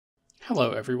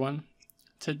Hello everyone.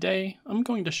 Today I'm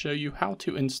going to show you how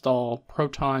to install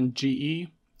Proton GE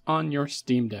on your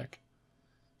Steam Deck.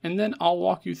 And then I'll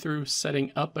walk you through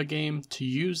setting up a game to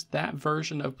use that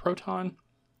version of Proton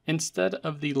instead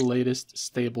of the latest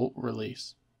stable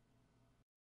release.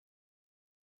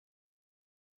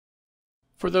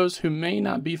 For those who may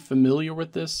not be familiar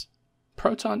with this,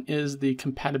 Proton is the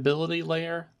compatibility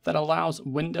layer that allows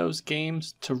Windows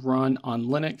games to run on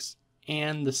Linux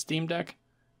and the Steam Deck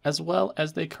as well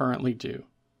as they currently do.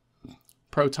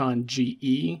 Proton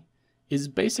GE is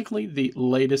basically the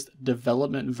latest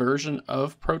development version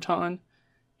of Proton,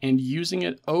 and using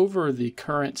it over the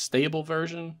current stable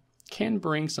version can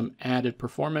bring some added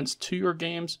performance to your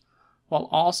games while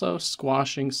also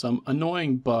squashing some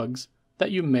annoying bugs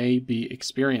that you may be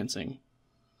experiencing.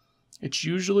 It's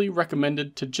usually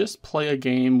recommended to just play a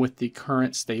game with the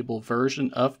current stable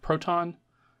version of Proton,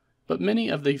 but many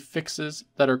of the fixes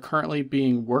that are currently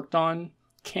being worked on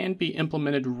can be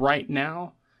implemented right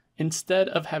now instead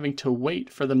of having to wait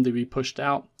for them to be pushed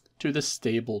out to the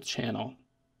stable channel.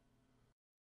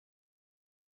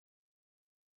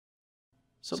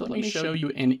 So let me show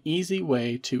you an easy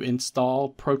way to install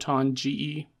Proton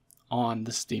GE on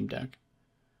the Steam Deck.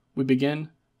 We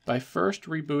begin by first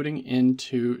rebooting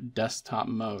into desktop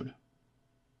mode.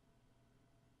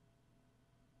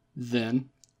 Then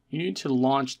you need to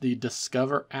launch the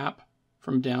Discover app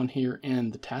from down here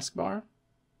in the taskbar.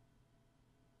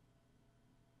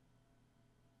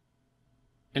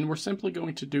 And we're simply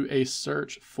going to do a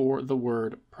search for the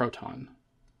word Proton.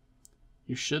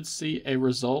 You should see a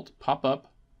result pop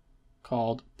up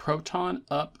called Proton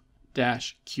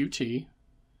Up-QT.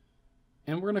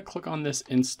 And we're going to click on this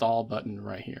install button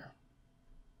right here.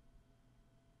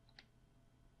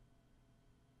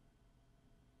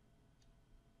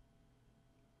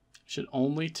 Should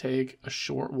only take a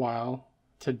short while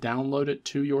to download it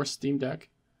to your Steam Deck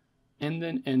and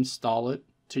then install it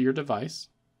to your device.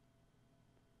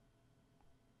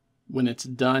 When it's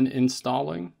done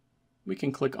installing, we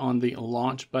can click on the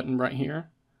launch button right here,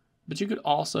 but you could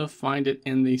also find it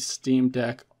in the Steam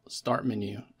Deck start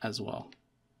menu as well.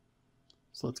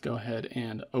 So let's go ahead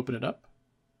and open it up.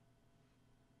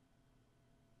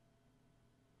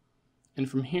 And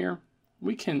from here,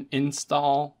 we can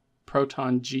install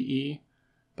Proton GE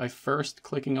by first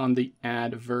clicking on the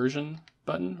Add Version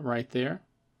button right there.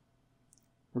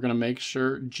 We're going to make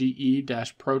sure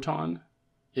GE-Proton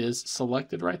is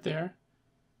selected right there.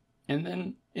 And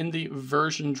then in the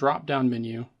version drop-down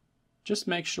menu, just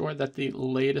make sure that the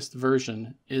latest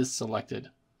version is selected,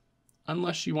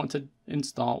 unless you want to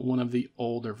install one of the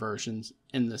older versions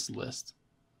in this list.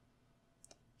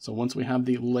 So once we have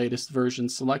the latest version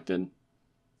selected,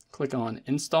 click on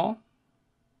Install.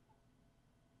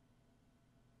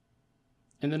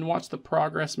 And then watch the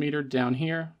progress meter down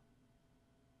here.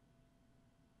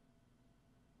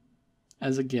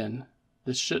 As again,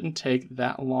 this shouldn't take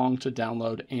that long to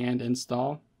download and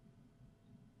install.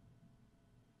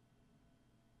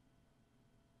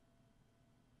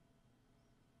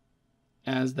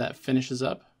 As that finishes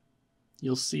up,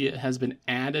 you'll see it has been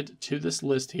added to this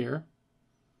list here.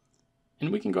 And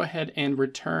we can go ahead and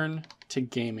return to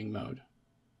gaming mode.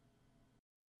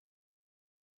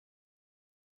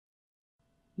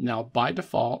 Now, by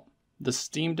default, the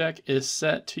Steam Deck is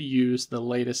set to use the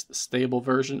latest stable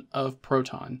version of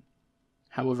Proton.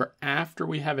 However, after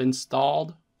we have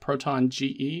installed Proton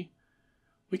GE,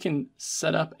 we can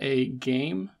set up a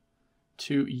game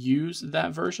to use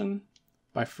that version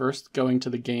by first going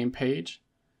to the game page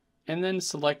and then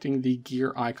selecting the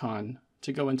gear icon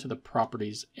to go into the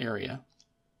properties area.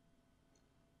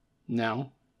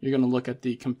 Now, you're going to look at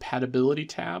the compatibility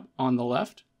tab on the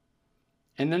left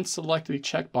and then select the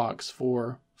checkbox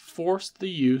for force the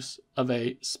use of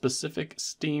a specific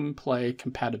Steam Play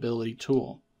compatibility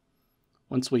tool.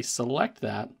 Once we select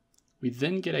that, we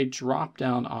then get a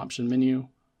drop-down option menu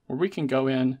where we can go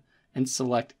in and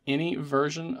select any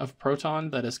version of Proton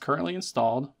that is currently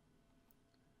installed,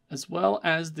 as well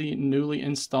as the newly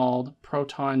installed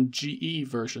Proton GE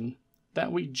version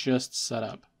that we just set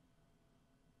up.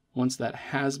 Once that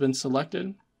has been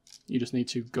selected, you just need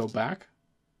to go back,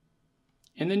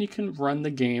 and then you can run the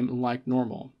game like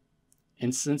normal.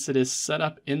 And since it is set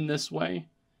up in this way,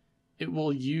 it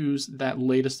will use that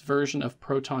latest version of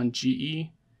Proton GE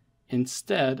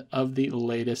instead of the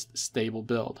latest stable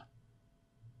build.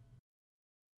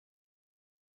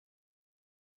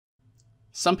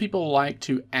 Some people like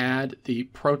to add the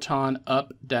Proton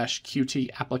Up-QT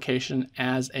application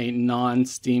as a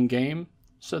non-Steam game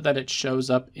so that it shows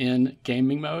up in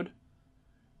gaming mode.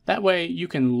 That way you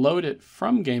can load it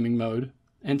from gaming mode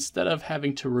instead of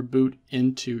having to reboot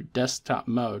into desktop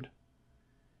mode.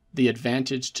 The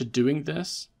advantage to doing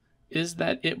this is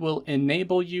that it will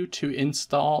enable you to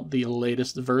install the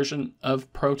latest version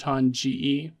of Proton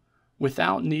GE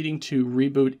without needing to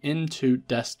reboot into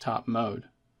desktop mode.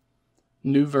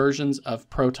 New versions of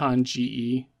Proton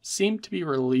GE seem to be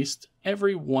released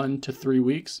every 1 to 3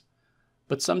 weeks,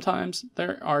 but sometimes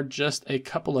there are just a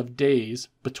couple of days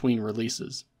between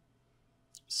releases.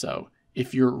 So,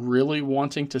 if you're really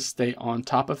wanting to stay on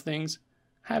top of things,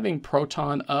 having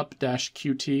Proton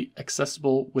Up-QT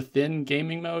accessible within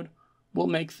gaming mode will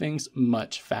make things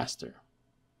much faster.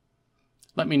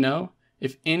 Let me know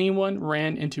if anyone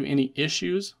ran into any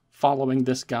issues following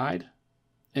this guide,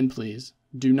 and please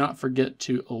do not forget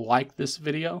to like this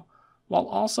video while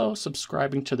also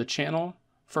subscribing to the channel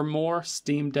for more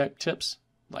Steam Deck tips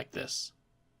like this.